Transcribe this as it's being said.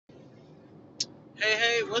Hey,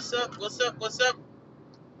 hey, what's up? What's up? What's up?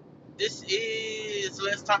 This is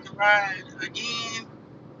Let's Talk and Ride again.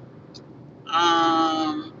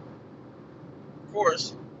 Of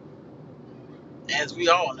course, as we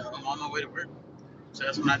all know, I'm on my way to work. So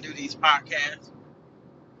that's when I do these podcasts.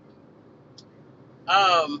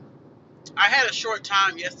 Um, I had a short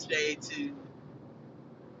time yesterday to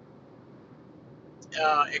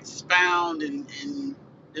expound and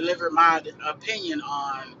deliver my opinion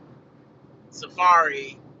on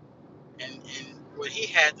Safaree and what he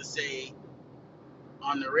had to say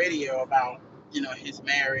on the radio about, his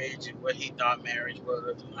marriage and what he thought marriage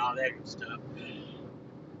was and all that good stuff.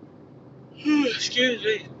 Excuse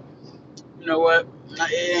me. You know what?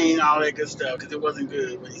 It ain't all that good stuff because it wasn't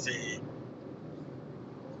good what he said.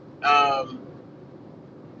 Um,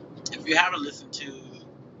 if you haven't listened to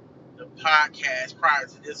the podcast prior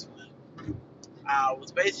to this one, I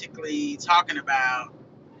was basically talking about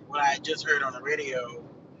what I just heard on the radio.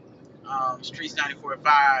 Streets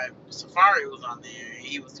 94.5, Safaree was on there, and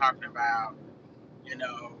he was talking about, you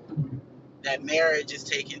know, that marriage is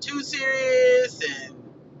taken too serious, and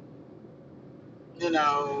you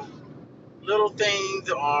know, little things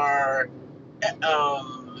are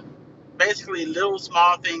um, basically little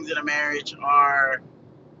small things in a marriage are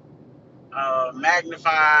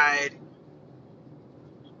magnified,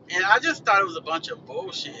 and I just thought it was a bunch of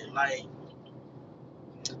bullshit. Like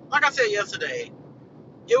I said yesterday,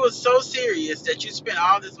 it was so serious that you spent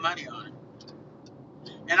all this money on it,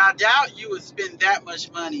 and I doubt you would spend that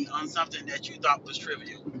much money on something that you thought was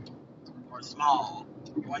trivial or small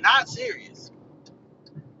or not serious.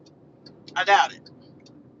 I doubt it.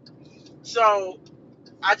 So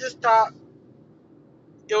I just thought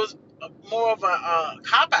it was more of a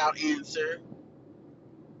cop out answer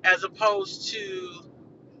as opposed to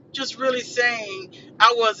just really saying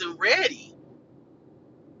I wasn't ready.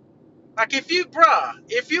 Like if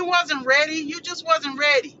you wasn't ready, you just wasn't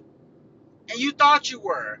ready. And you thought you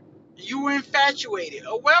were. You were infatuated.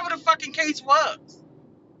 Or whatever the fucking case was.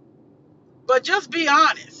 But just be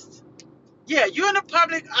honest. Yeah, you're in the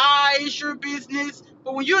public eye, it's your business.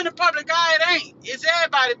 But when you're in the public eye, it ain't. It's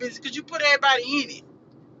everybody's business because you put everybody in it.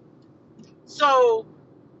 So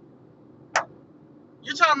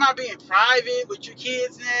you're talking about being private with your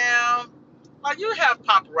kids now. Like you have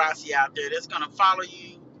paparazzi out there that's gonna follow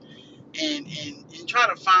you and try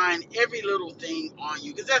to find every little thing on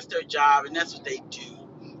you because that's their job and that's what they do.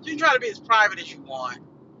 You can try to be as private as you want,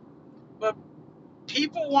 but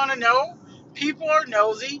people want to know. People are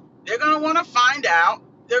nosy. They're gonna want to find out.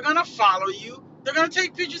 They're gonna follow you. They're gonna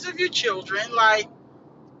take pictures of your children. Like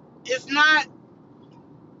it's not.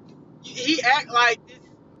 He act like this.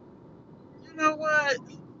 You know what?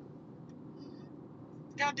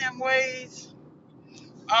 Goddamn ways.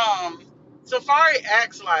 Um, Safari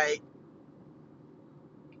acts like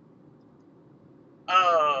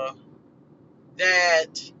uh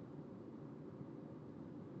that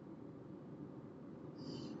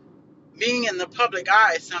being in the public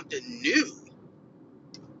eye is something new.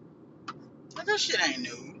 But this shit ain't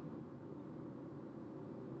new.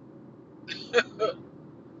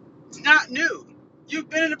 It's not new. You've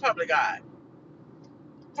been in the public eye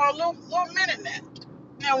for a little minute now.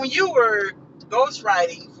 Now, when you were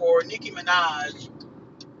ghostwriting for Nicki Minaj,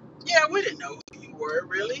 yeah, we didn't know who you were,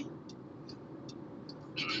 really.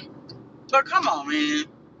 But come on, man.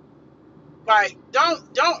 Like,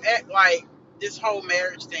 don't act like this whole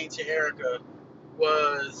marriage thing to Erica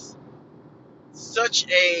was such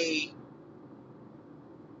a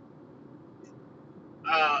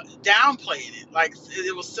downplaying it. Like,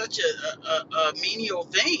 it was such a menial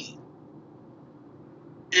thing.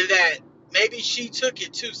 And that maybe she took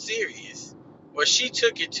it too serious. Or she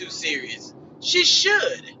took it too serious. She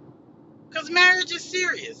should. Because marriage is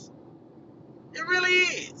serious. It really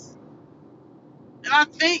is. And I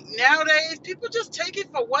think nowadays people just take it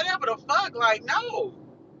for whatever the fuck. Like, no.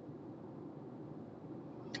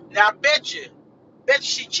 Now I bet you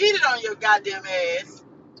she cheated on your goddamn ass.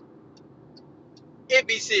 It'd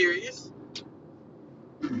be serious.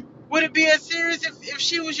 Would it be as serious if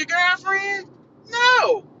she was your girlfriend?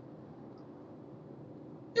 No,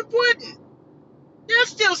 it wouldn't.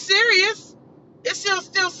 It's still serious. It's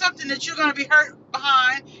still something that you're gonna be hurt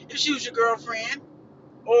behind if she was your girlfriend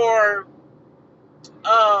or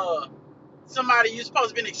somebody you're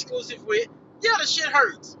supposed to be exclusive with. Yeah, the shit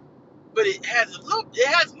hurts, but it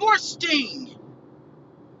has more sting.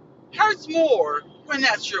 Hurts more when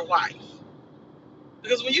that's your wife.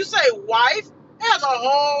 Because when you say wife, it has a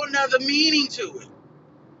whole nother meaning to it.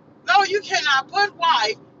 No, you cannot put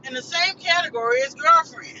wife in the same category as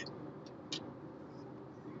girlfriend.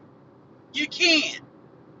 You can't.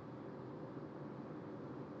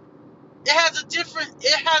 It has a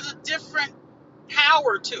different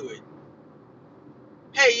power to it.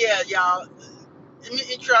 Hey, yeah, y'all. Let me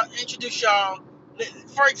introduce y'all.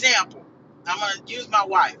 For example, I'm gonna use my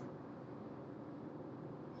wife.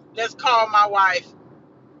 Let's call my wife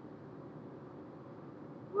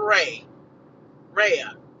Ray.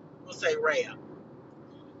 Rhea. We'll say Rhea.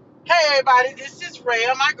 Hey, everybody. This is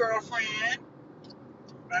Rhea, my girlfriend.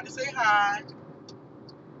 Trying to say hi.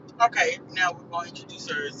 Okay, now we're gonna introduce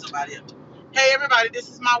her as somebody else. Hey, everybody. This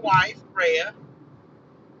is my wife, Rhea.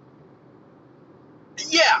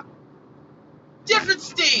 Yeah, different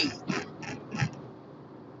steam,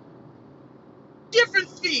 different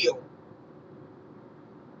feel.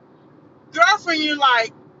 Girlfriend, you're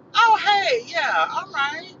like, oh, hey, yeah, all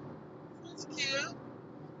right. That's cute.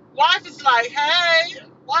 Wife is like, hey,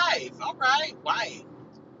 wife, all right, wife.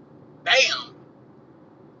 Bam.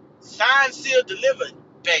 Signed, sealed, delivered.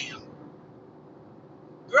 Bam.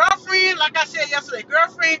 Girlfriend, like I said yesterday,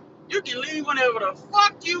 girlfriend, you can leave whenever the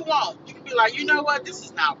fuck you want. You can be like, you know what, this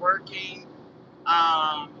is not working.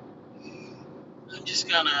 I'm just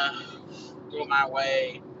gonna go my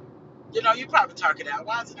way. You know, you probably talk it out.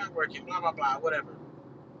 Why is it not working? Blah, blah, blah, whatever.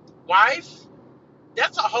 Wife,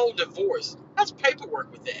 that's a whole divorce. That's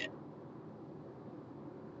paperwork with that.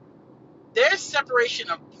 There's separation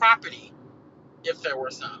of property if there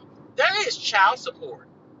were some. There is child support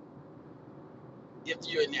if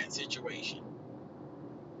you're in that situation.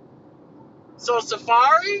 So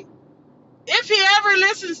Safaree, if he ever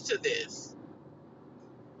listens to this,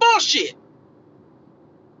 bullshit.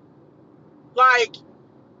 Like,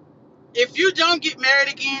 if you don't get married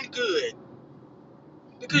again, good.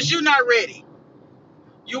 Because you're not ready.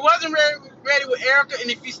 You wasn't ready with Erica,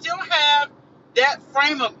 and if you still have that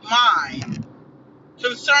frame of mind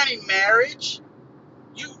concerning marriage,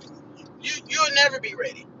 you you'll never be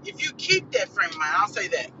ready. If you keep that frame of mind, I'll say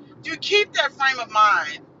that. If you keep that frame of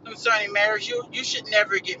mind concerning marriage, you should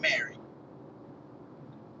never get married.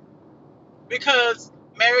 Because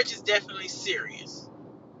marriage is definitely serious.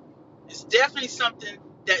 It's definitely something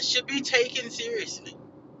that should be taken seriously.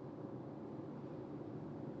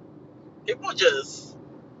 People just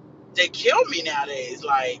they kill me nowadays.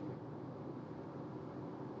 Like,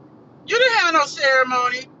 you didn't have no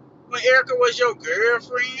ceremony when Erica was your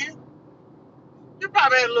girlfriend. You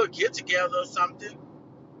probably had a little get together or something.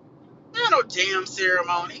 There ain't no damn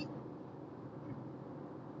ceremony.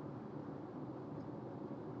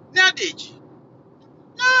 Now did you?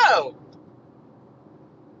 No.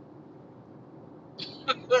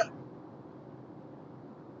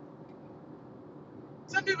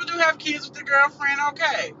 Some people do have kids with their girlfriend,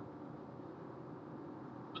 okay.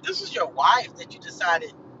 But this was your wife that you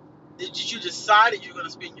decided you're gonna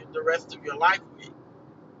spend the rest of your life with.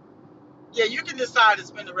 Yeah, you can decide to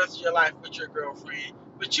spend the rest of your life with your girlfriend,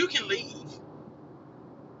 but you can leave.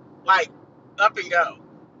 Like, up and go.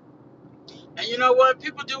 And you know what?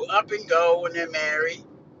 People do up and go when they're married.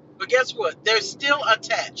 But guess what? They're still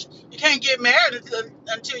attached. You can't get married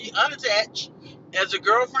until you unattach. As a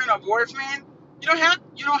girlfriend or boyfriend, you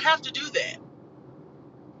don't have to do that.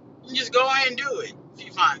 You just go ahead and do it if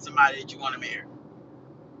you find somebody that you want to marry.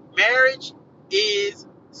 Marriage is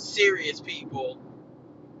serious, people.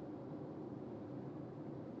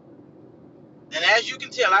 And as you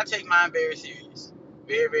can tell, I take mine very serious.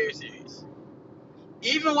 Very, very serious.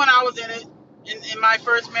 Even when I was in it, in my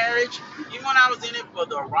first marriage, even when I was in it for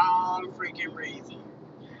the wrong freaking reason,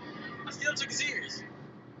 I still took it serious.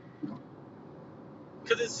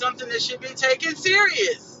 Because it's something that should be taken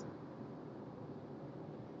serious.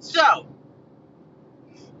 So,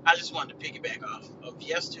 I just wanted to piggyback off of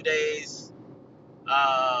yesterday's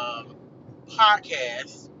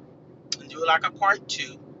podcast and do like a part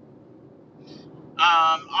two.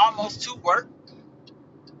 Almost to work.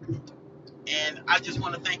 And I just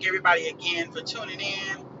want to thank everybody again for tuning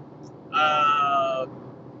in, for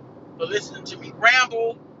listening to me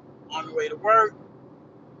ramble on the way to work,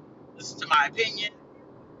 listen to my opinion.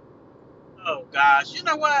 Oh gosh, you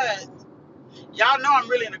know what? Y'all know I'm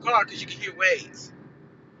really in the car because you can hear waves.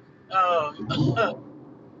 Um,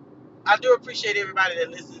 I do appreciate everybody that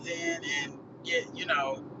listens in and gives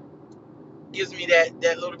me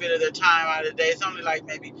that little bit of their time out of the day. It's only like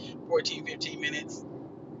maybe 14, 15 minutes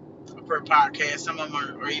per podcast. Some of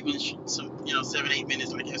them are even some 7, 8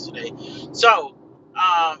 minutes like yesterday. So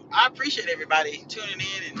I appreciate everybody tuning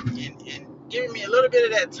in and giving me a little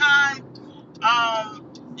bit of that time.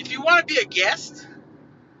 If you want to be a guest,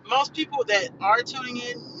 most people that are tuning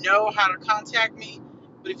in know how to contact me.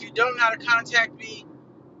 But if you don't know how to contact me,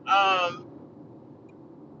 um,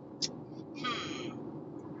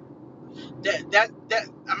 that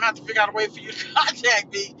I'm gonna have to figure out a way for you to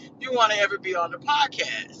contact me if you want to ever be on the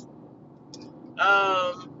podcast.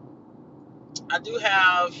 I do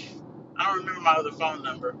have, I don't remember my other phone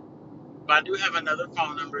number, but I do have another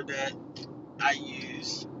phone number that I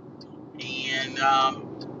use. And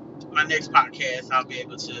my next podcast, I'll be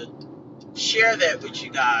able to share that with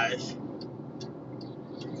you guys.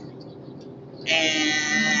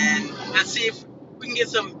 And let's see if we can get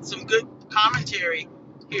some good commentary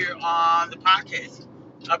here on the podcast.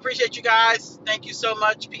 I appreciate you guys. Thank you so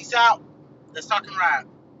much. Peace out. Let's talk and ride.